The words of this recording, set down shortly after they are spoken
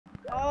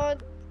Oh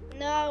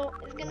no,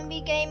 it's gonna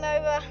be game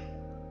over.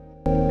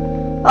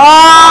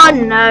 Oh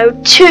no,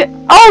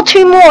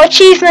 two more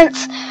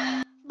achievements.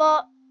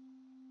 But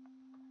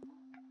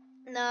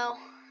no.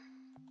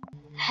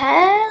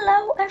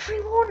 Hello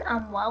everyone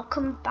and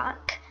welcome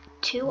back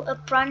to a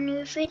brand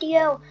new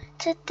video.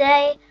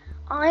 Today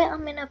I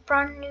am in a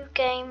brand new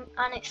game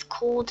and it's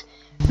called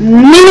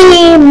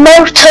Mini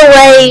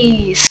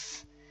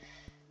Motorways.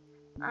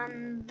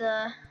 And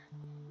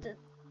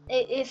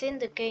it is in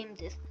the game.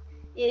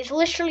 It is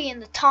literally in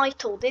the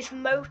title. There's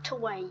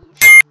motorways.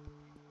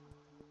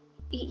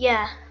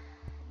 Yeah.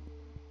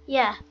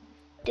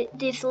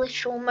 There's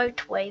literal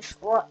motorways.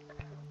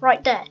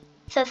 Right there.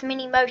 It says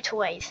Mini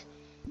Motorways.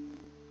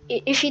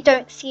 If you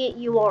don't see it,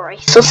 you are a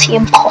sussy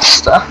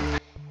imposter.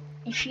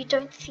 If you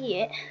don't see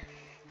it,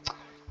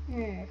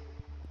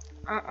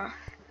 I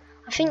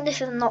think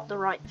this is not the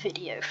right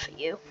video for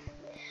you.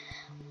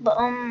 But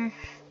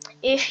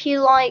if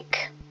you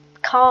like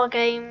car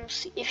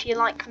games, if you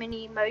like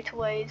Mini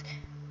Motorways,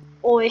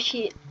 or if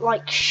you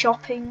like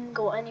shopping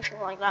or anything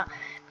like that,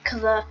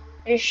 because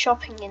there's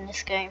shopping in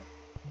this game.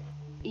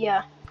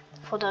 Yeah,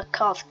 for the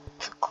cars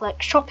to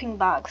collect shopping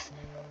bags.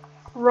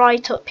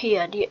 Right up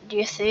here, do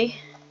you see?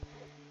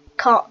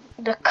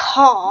 The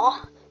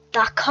car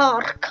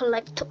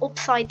collect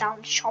upside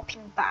down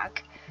shopping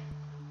bag.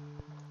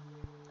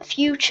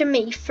 Future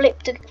me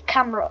flip the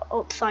camera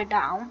upside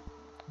down.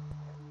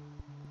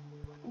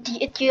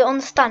 Do you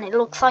understand? It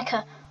looks like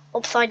a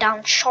upside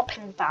down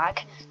shopping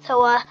bag. So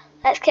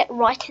let's get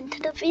right into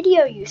the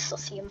video, you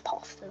sussy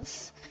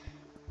imposters.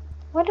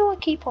 Why do I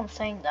keep on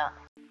saying that?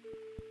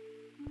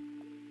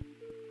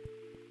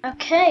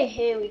 Okay,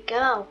 here we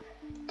go.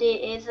 There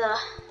is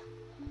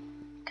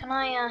can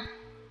I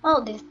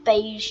oh,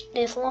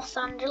 there's Los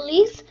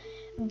Angeles,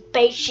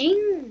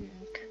 Beijing.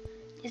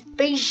 There's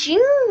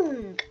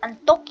Beijing and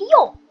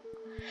Tokyo.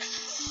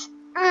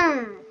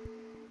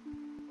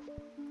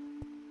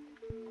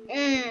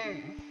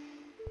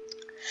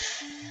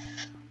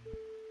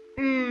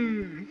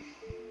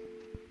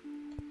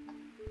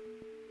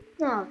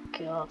 Oh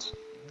god.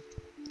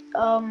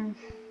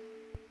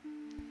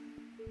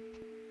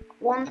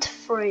 1 to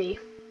 3.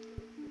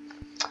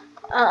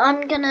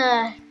 I'm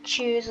gonna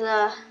choose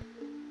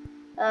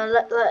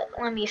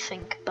let me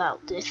think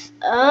about this.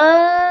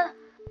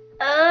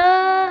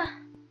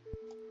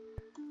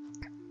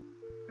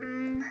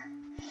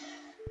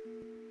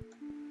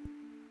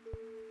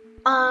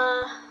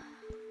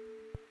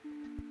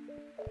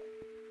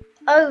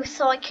 Oh,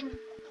 so I can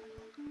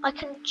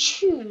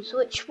choose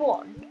which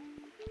one.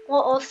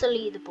 What was the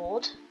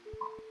leaderboard?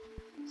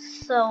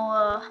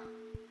 So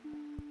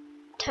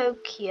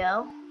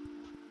Tokyo.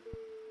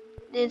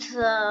 There's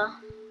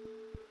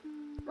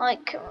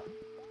like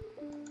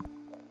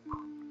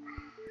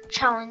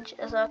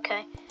challenges.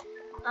 Okay.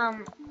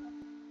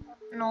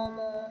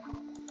 Normal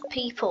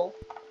people.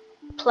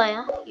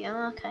 Player.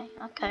 Yeah. Okay.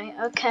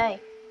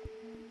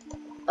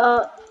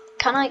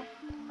 Can I?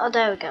 Oh,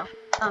 there we go.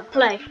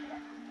 Play.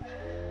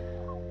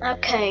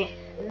 Okay.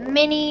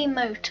 Mini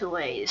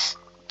Motorways,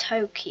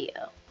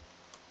 Tokyo.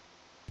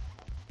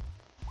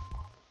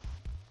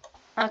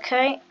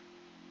 Okay.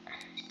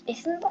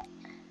 Isn't that?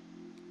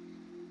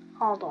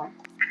 Hold on.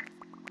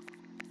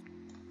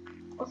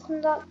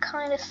 Wasn't that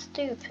kind of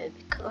stupid?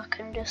 Because I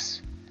can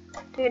just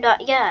do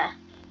that. Yeah.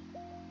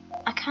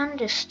 I can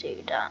just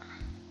do that.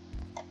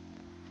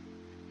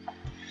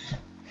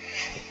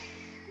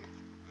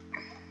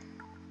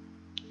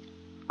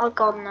 Oh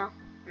god, no.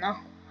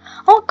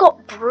 Oh, I've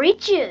got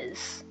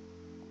bridges.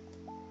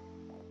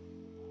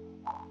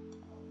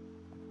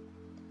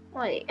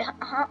 Wait,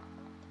 huh?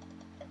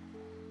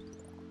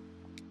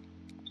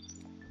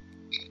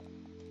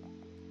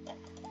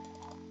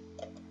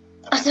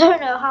 I don't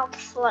know how to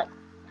select.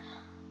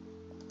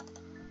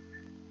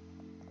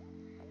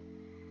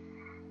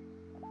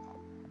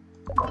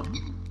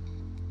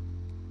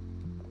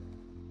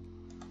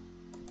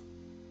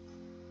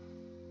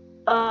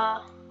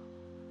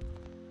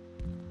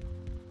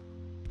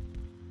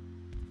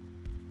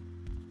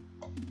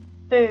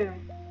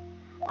 Boom.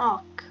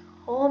 Oh,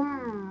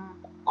 come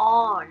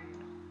on.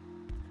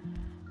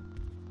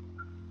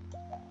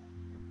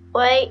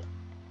 Wait,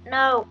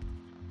 no.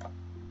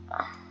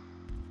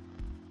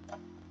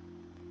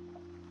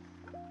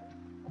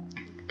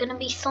 Gonna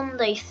be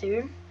Sunday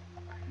soon.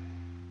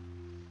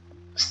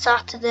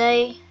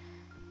 Saturday,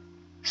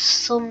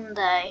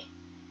 Sunday.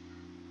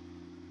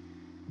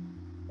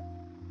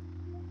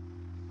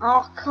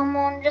 Oh, come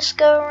on, just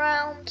go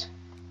around.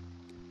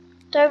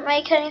 Don't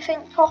make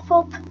anything pop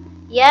up.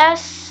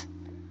 Yes.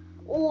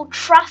 All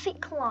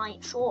traffic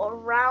lights all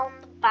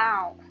around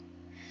about.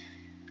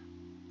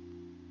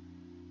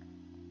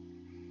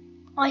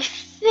 I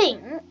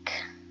think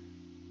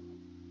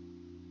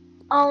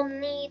I'll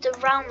need a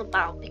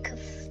roundabout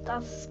because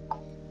that's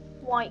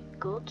quite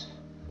good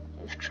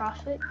with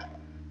traffic.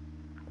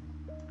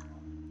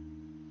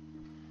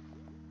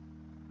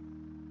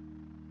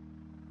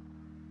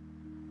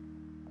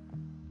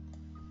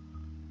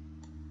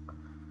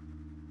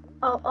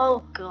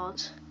 Oh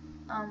god.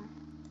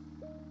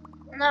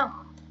 No.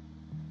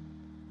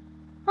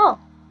 Oh,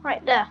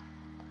 right there.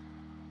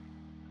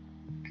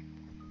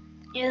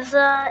 Is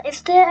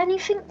there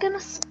anything gonna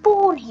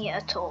spawn here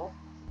at all?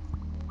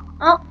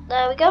 Oh,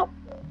 there we go.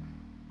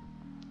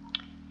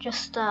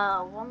 Just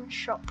one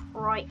shop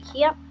right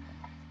here.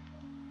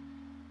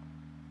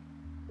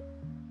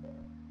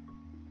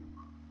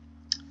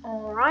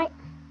 Alright.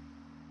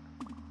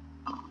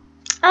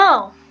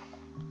 Oh,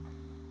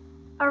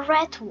 a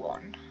red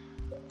one.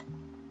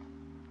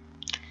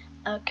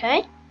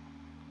 Okay.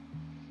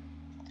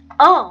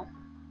 Oh,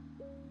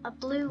 a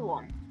blue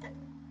one.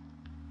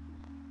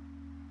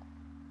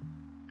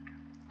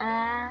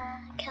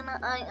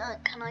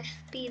 Can I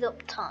speed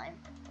up time?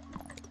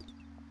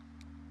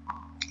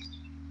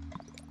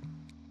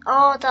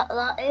 Oh, that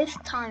is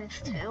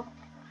 ×2.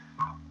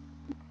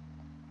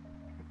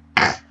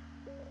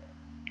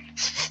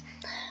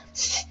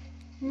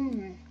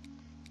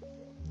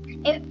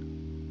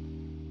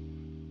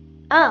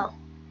 Oh.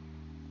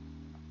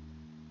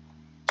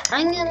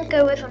 I'm gonna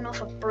go with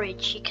another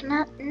bridge. You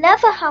can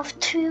never have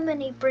too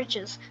many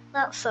bridges.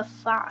 That's a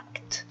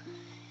fact.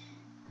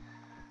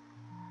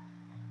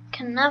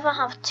 Can never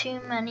have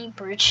too many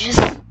bridges.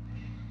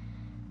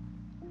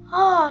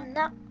 Oh,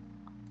 no.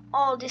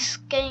 Oh, this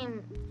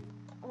game.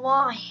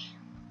 Why?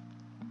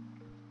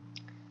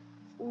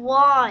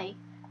 Why?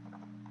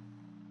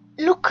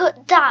 Look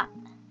at that.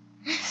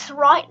 It's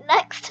right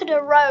next to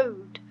the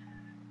road.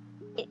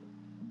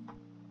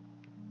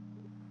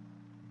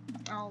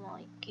 Oh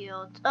my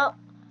god. Oh.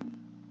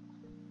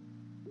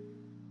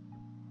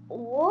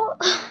 What?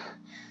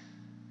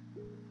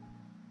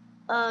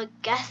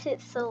 Guess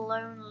it's a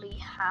lonely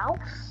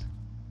house.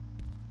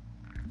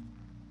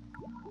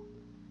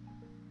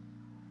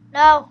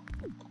 No.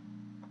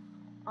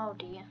 Oh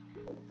dear.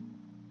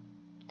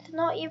 It's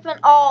not even.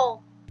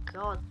 Oh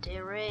god,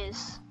 there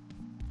is.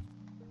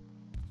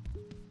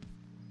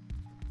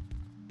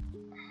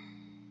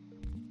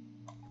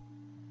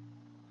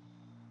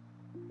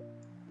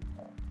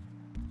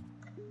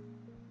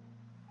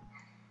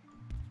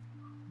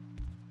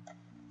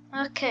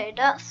 Okay,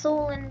 that's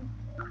all in.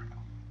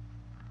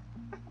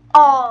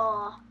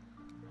 Oh,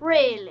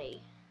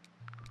 really?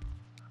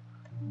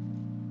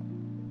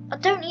 I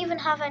don't even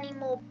have any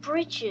more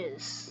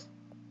bridges.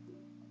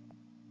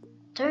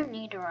 Don't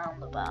need a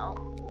roundabout.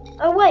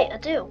 Oh wait, I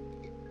do.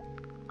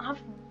 I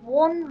have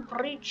one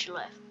bridge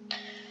left.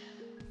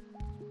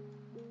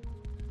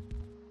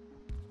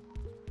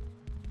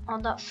 Oh,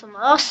 that's some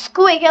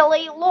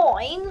squiggly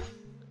lines.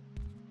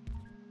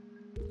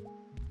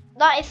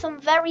 That is some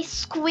very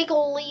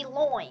squiggly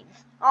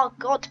lines. Oh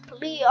god,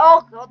 please.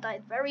 Oh god, that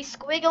is very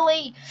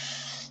squiggly.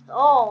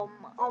 Oh,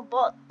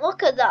 but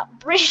look at that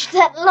bridge.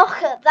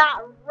 Look at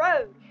that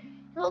road.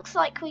 It looks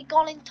like we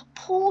got into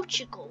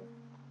Portugal.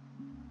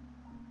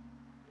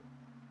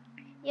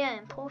 Yeah,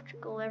 in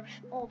Portugal,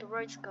 all the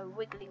roads go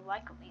wiggly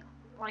like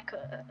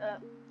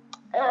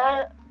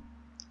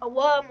a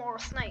worm or a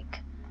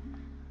snake.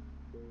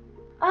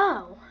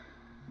 Oh,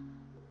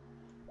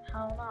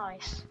 how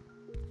nice.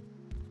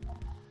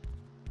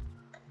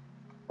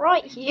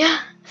 Right here.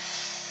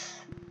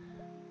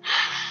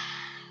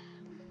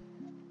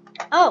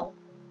 Oh,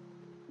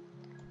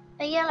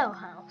 a yellow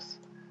house.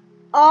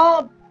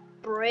 Oh,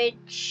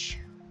 bridge.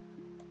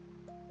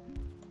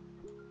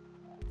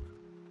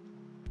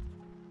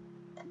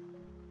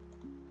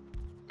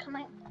 Can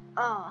I?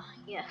 Ah,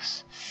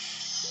 yes.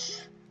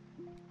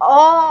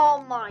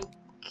 Oh my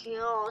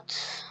god.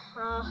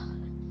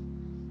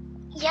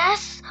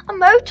 Yes, a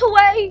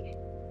motorway.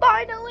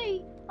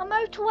 Finally, a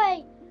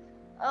motorway.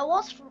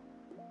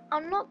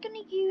 I'm not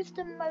gonna use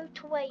the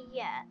motorway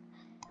yet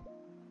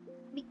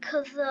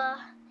because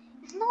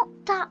it's not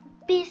that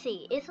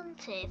busy,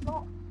 isn't it? It's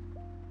not.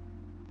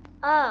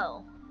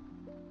 Oh.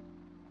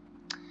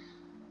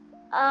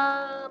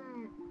 I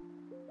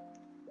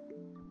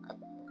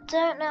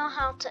don't know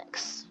how to.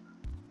 It's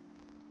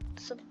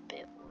a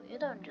bit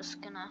weird. I'm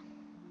just gonna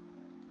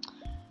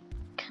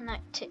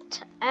connect it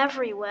to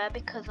everywhere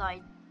because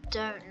I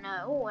don't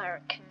know where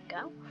it can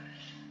go.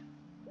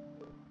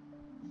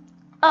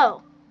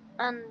 Oh,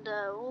 and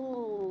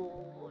ooh,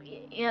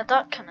 yeah,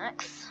 that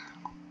connects.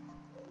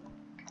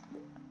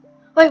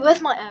 Wait,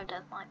 where's my? Oh,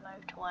 there's my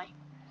motorway.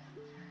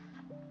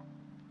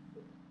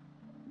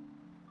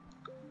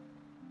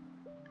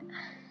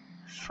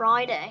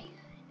 Friday.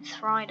 It's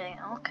Friday.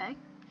 Okay.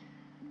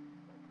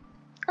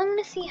 I'm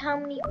gonna see how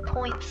many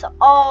points.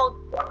 Oh,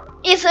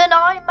 it's an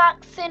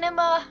IMAX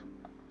cinema.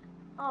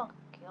 Oh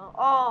god.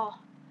 Oh.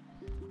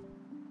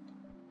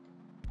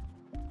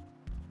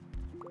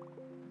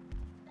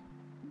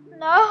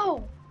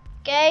 No,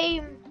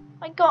 game.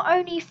 I got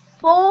only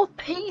 4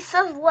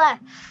 pieces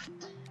left.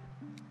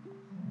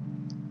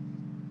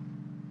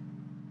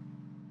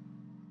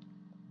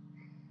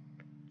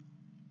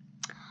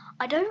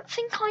 I don't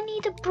think I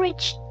need a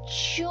bridge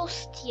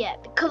just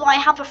yet because I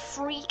have a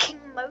freaking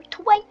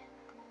motorway.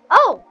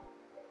 Oh,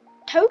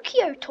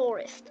 Tokyo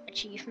tourist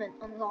achievement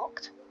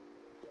unlocked.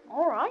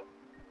 Alright,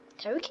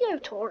 Tokyo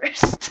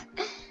tourist.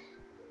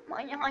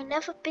 I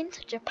never been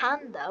to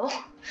Japan though.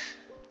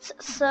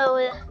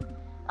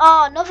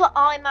 Another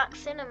IMAX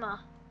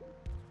cinema,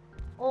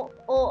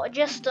 or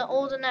just an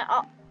ordinary,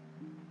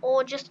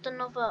 or just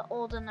another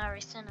ordinary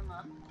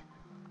cinema.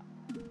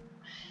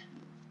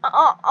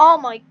 Oh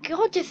my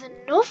God, there's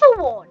another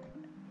one.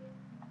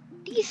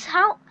 These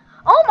how?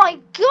 Oh my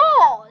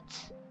God!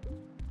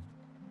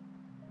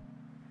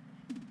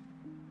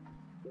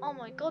 Oh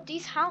my God,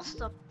 these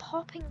houses are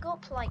popping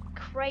up like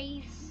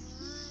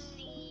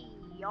crazy.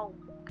 Oh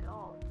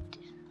God.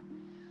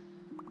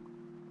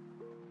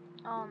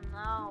 Oh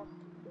no.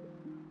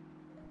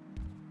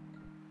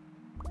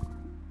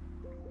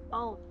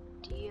 Oh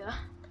dear.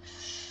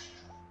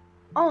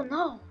 Oh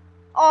no.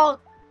 Oh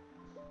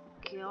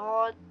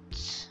God.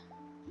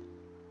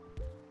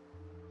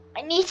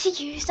 I need to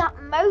use that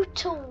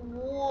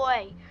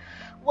motorway.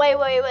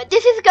 Wait.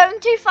 This is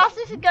going too fast.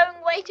 This is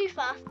going way too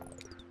fast.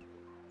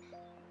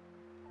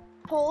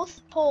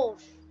 Pause.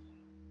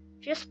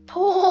 Just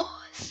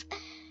pause.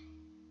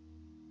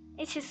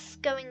 It is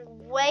going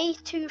way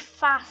too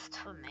fast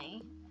for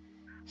me.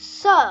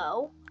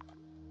 So,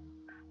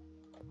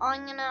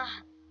 I'm gonna...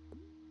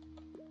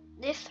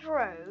 This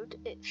road,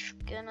 it's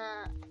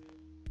gonna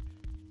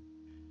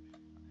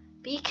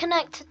be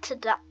connected to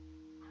that.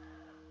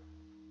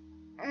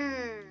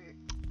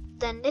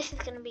 Then this is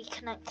gonna be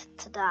connected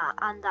to that,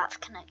 and that's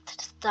connected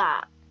to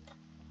that.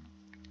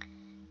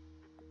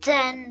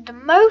 Then the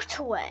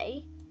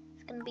motorway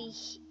is gonna be...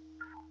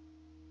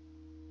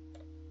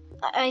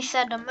 I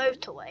said a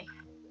motorway.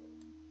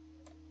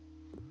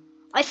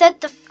 I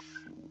said the...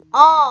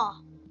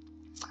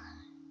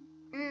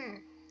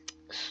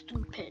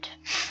 Stupid.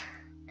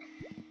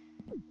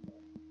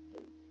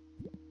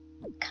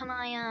 Can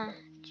I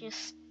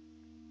just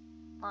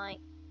like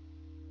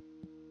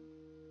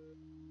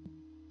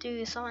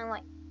do something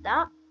like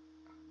that?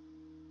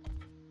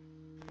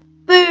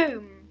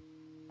 Boom!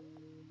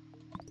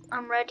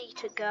 I'm ready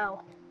to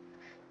go.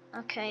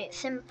 Okay,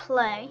 it's in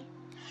play.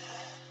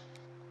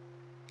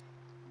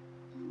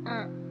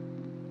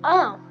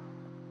 Oh.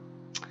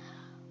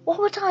 What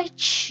would I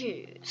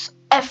choose?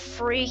 A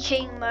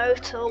freaking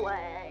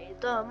motorway.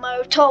 The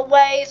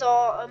motorways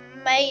are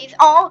amazing.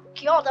 Oh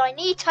God, I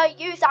need to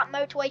use that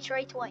motorway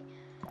straight away.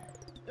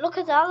 Look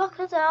at that, look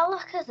at that,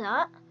 look at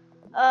that.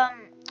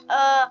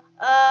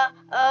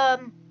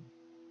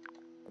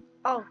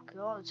 Oh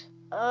God.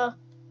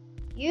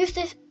 Use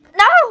this.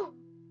 No!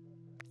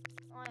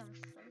 I am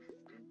so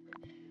stupid.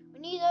 We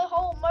need a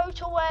whole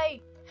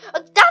motorway.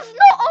 That's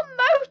not a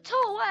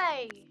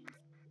motorway!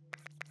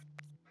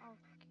 Oh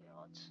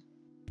God.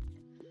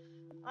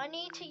 I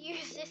need to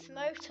use this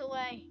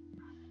motorway.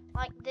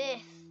 Like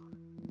this.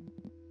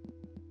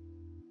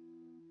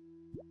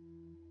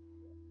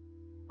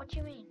 What do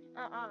you mean?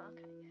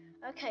 Okay.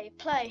 Okay,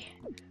 play.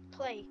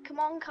 Come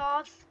on,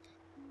 cars.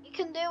 You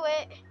can do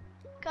it.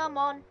 Come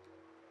on.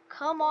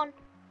 Oh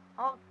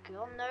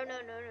God, no.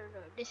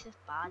 This is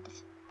bad.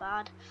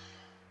 God,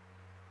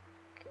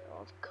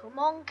 come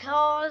on,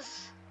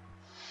 cars.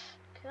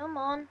 Come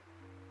on.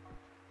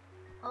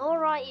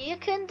 Alright, you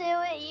can do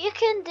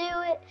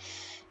it.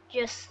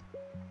 Just...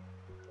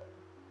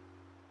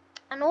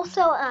 And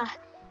also,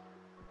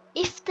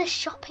 if the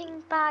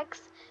shopping bags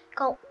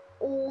go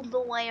all the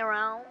way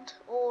around,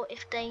 or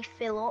if they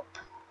fill up,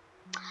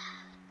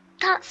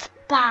 that's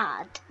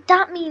bad.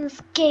 That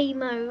means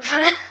game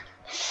over.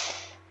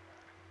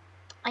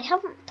 I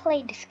haven't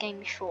played this game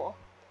before.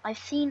 I've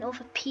seen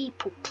other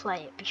people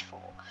play it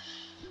before.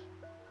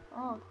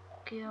 Oh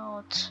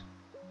God.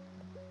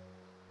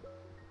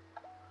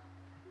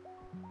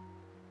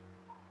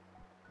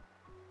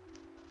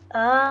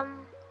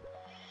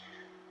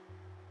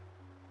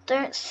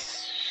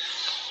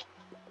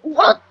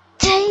 What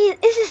day?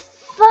 Is this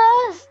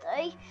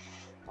Thursday?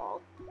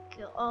 Oh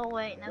God. Oh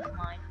wait, never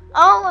mind.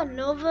 Oh,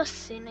 another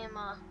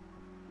cinema.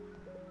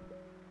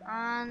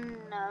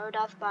 No,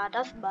 that's bad.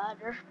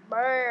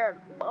 Boy,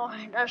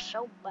 that's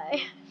so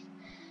bad.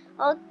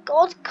 Oh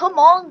God, come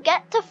on,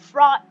 get to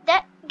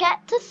Sunday,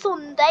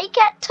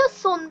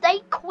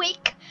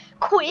 quick,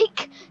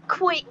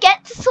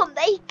 get to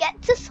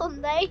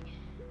Sunday.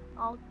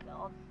 Oh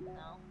God,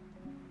 no.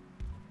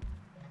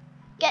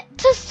 Get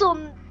to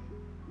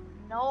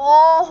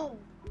no.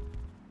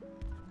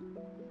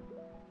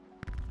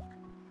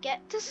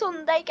 Get to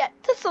Sunday.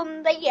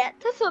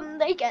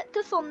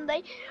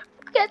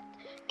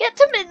 Get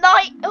to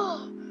midnight.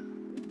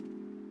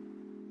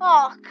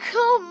 Oh,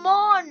 come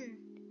on.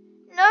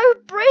 No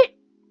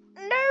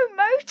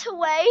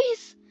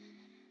motorways.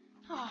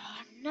 Oh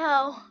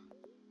no.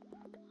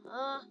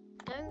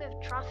 Don't go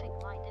traffic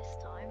light this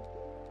time.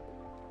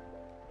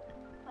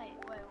 Wait.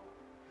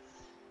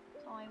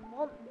 So I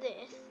want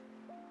this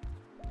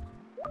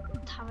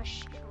to have a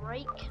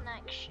straight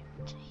connection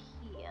to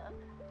here,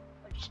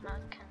 which now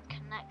can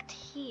connect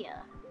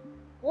here.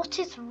 What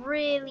is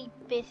really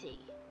busy?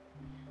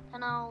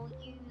 And I'll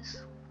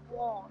use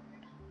one.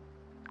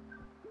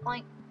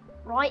 Like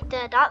right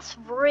there, that's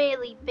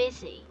really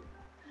busy.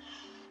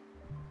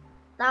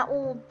 That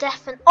will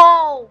definitely...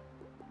 Oh!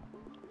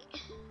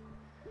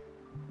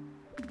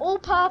 All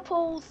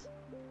purples.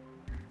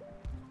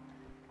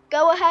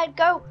 Go ahead,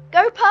 go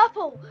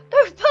purple,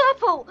 go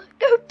purple,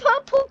 go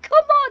purple,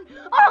 come on.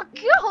 Oh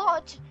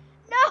God,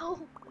 no.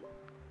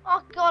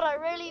 Oh God, I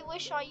really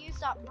wish I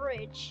used that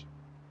bridge.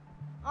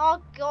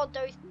 Oh God,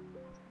 those,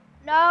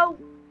 no.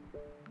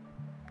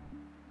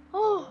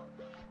 Oh,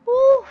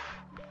 ooh.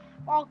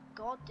 Oh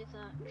God, there's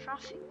a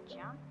traffic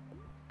jam.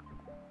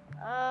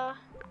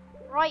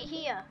 Right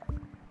here.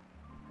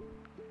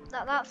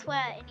 That's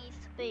where it needs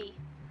to be.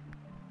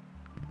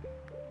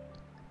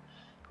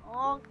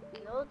 Oh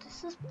God,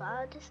 this is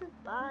bad, this is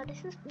bad,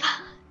 this is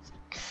bad.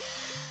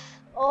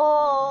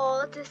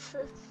 Oh, this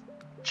is...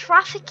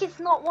 Traffic is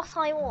not what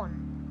I want.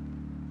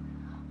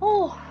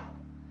 Oh.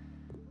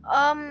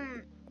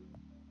 I'm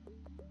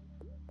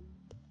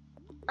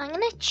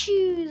gonna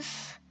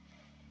choose...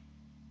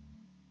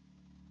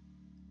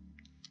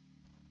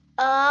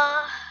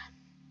 Oh,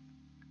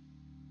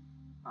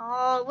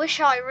 I wish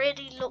I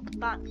really looked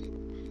back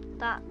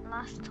that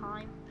last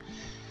time.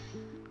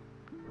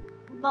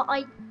 But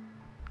I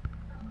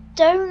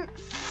don't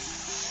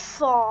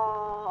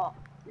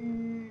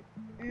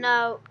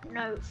no.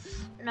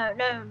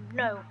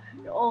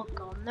 Oh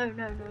God, no.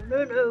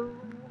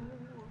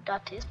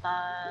 That is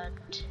bad.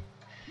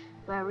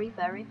 Very,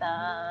 very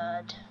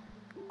bad.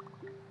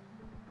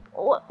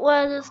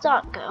 Where does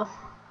that go?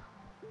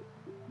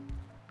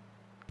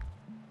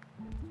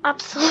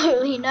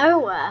 Absolutely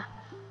nowhere.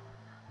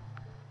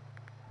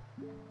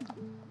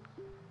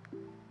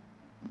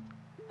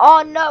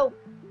 Oh no,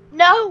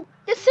 no,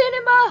 the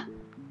cinema.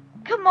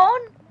 Come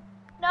on,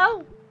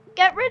 no,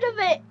 get rid of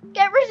it.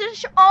 Get rid of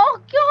the oh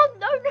God,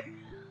 no,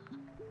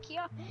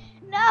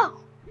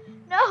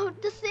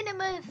 the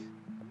cinemas.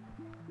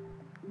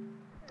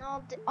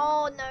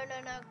 Oh no,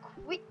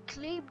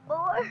 quickly,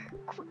 boy,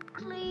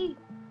 quickly.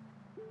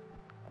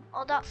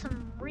 Oh, that's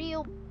some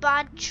real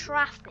bad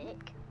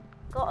traffic.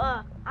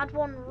 Gotta add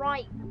one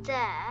right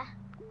there.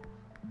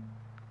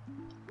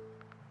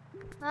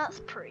 That's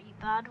pretty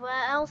bad.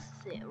 Where else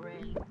is it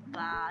really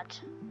bad?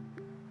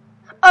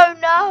 Oh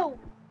no!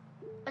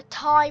 A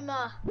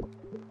timer.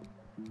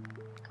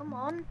 Come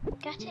on,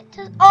 get it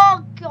to...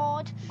 Oh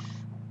God!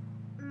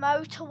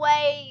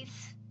 Motorways.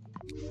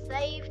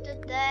 Save the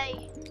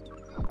day.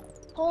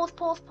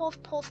 Pause.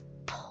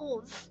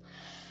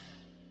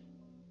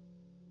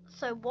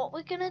 So what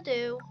we're gonna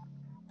do...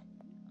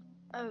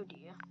 Oh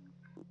dear.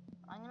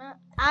 I'm gonna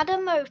add a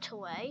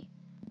motorway.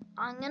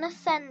 I'm gonna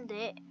send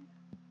it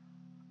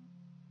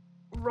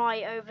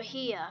right over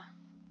here.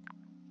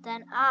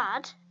 Then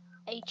add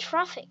a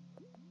traffic.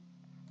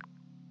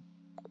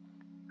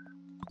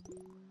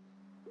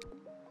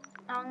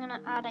 I'm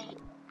gonna add a...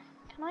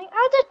 Can I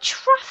add a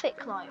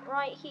traffic light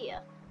right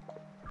here?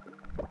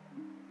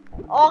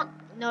 Oh,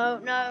 no,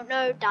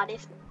 that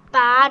is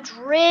bad,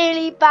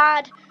 really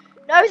bad.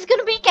 No, it's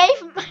gonna be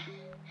game...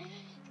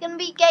 It's gonna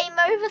be game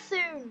over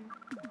soon.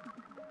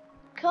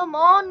 Come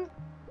on,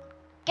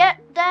 get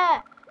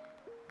there.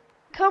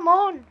 Come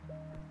on,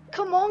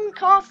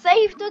 car,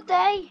 save the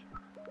day.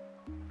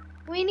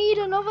 We need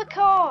another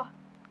car.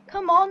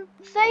 Come on,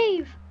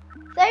 save it.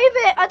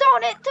 I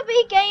don't want it to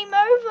be game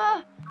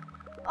over.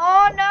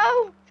 Oh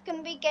no, it's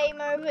gonna be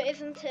game over,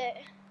 isn't it?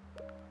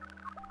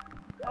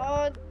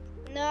 Oh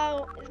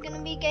no, it's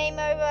gonna be game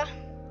over.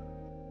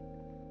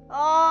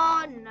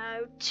 Oh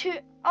no,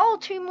 two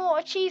more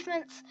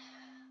achievements,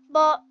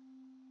 but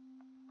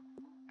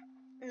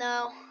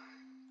no.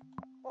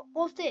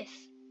 What's this?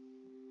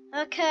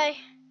 Okay.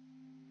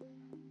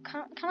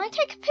 Can I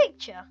take a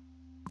picture?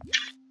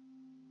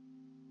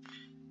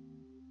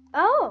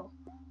 Oh,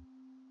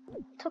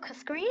 took a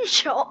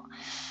screenshot.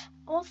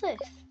 What's this?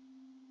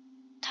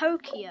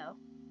 Tokyo.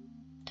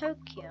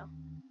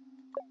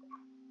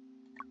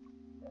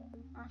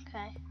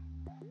 Okay.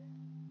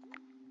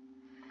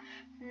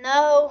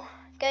 No,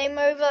 game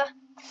over.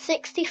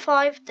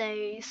 65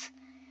 days,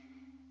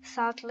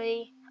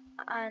 sadly,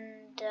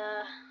 and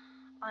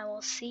I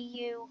will see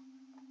you.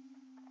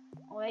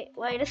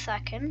 Wait a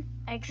second.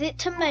 Exit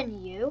to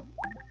menu.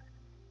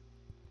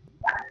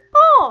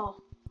 Oh,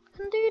 I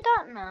can do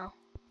that now.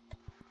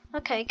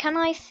 Okay, can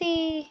I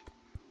see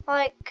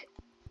like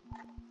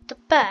the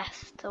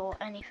best or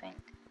anything?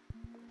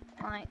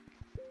 Like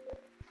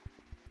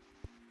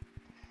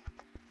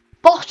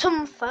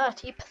bottom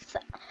 30%.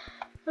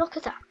 Look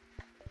at that.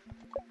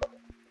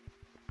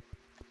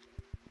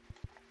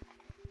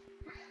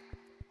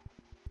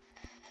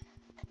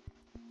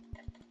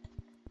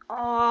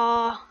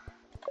 Oh,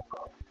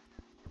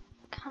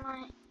 can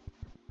I?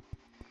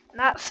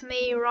 That's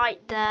me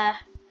right there.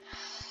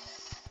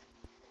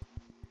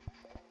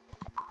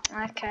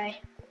 Okay.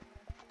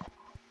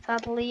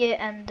 Sadly it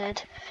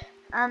ended.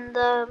 And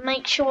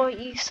make sure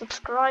you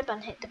subscribe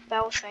and hit the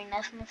bell so you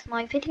never miss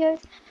my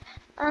videos.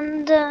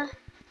 And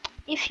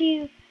if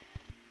you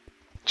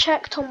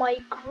checked on my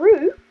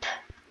group,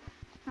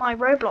 my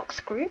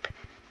Roblox group,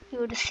 you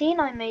would have seen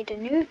I made a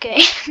new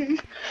game.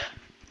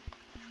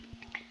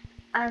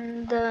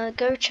 And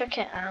go check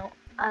it out.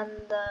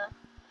 And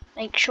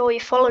make sure you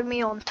follow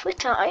me on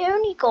Twitter. I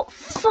only got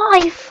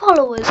 5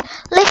 followers.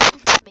 Listen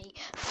to me,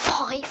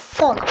 5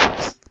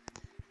 followers.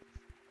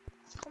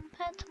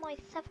 compared to my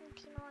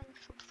 79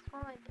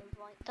 subscribers,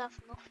 like, that's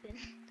nothing.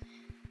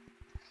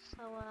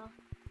 So,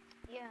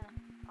 yeah,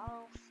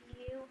 I'll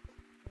see you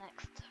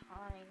next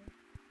time.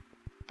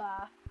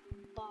 Bye.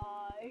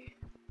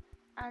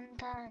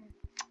 And,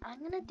 I'm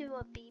gonna do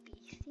a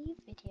BBC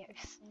video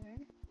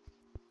soon.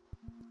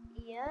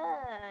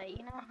 Yeah,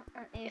 you know,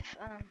 if,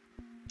 I'm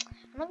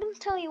not gonna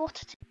tell you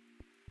what it is.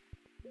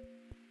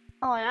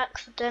 Oh, I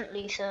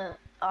accidentally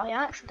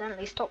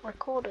stopped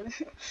recording.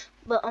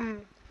 But,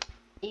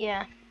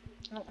 yeah,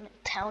 I'm not gonna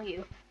tell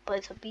you. But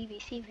it's a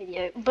BBC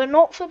video. But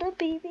not for the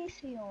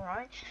BBC,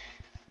 alright?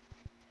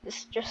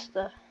 It's just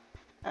the,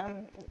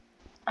 I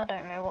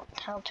don't know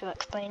how to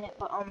explain it,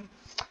 but,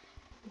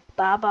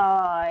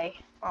 bye.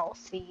 I'll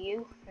see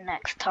you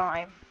next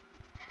time.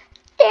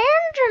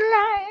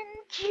 Dandelion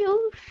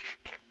juice.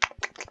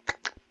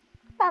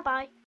 Bye.